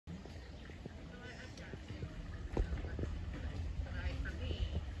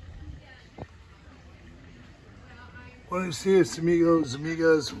Buenos dias, amigos,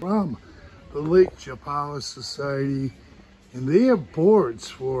 amigas, from the Lake Chapala Society, and they have boards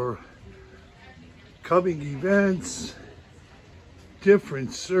for coming events,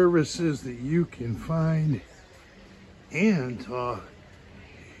 different services that you can find, and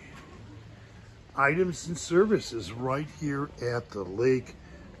items and services right here at the Lake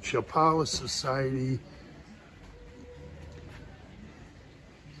Chapala Society.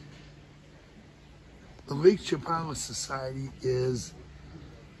 The Lake Chapala Society is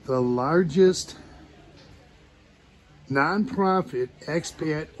the largest nonprofit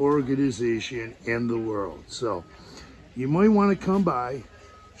expat organization in the world. So you might want to come by,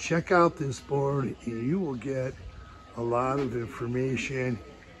 check out this board, and you will get a lot of information.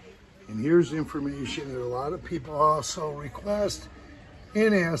 And here's information that a lot of people also request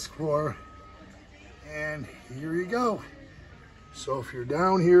and ask for. And here you go. So if you're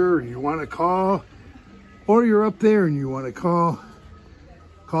down here and you want to call, or you're up there and you want to call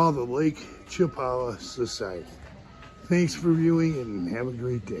the Lake Chapala Society. Thanks for viewing and have a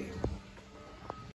great day.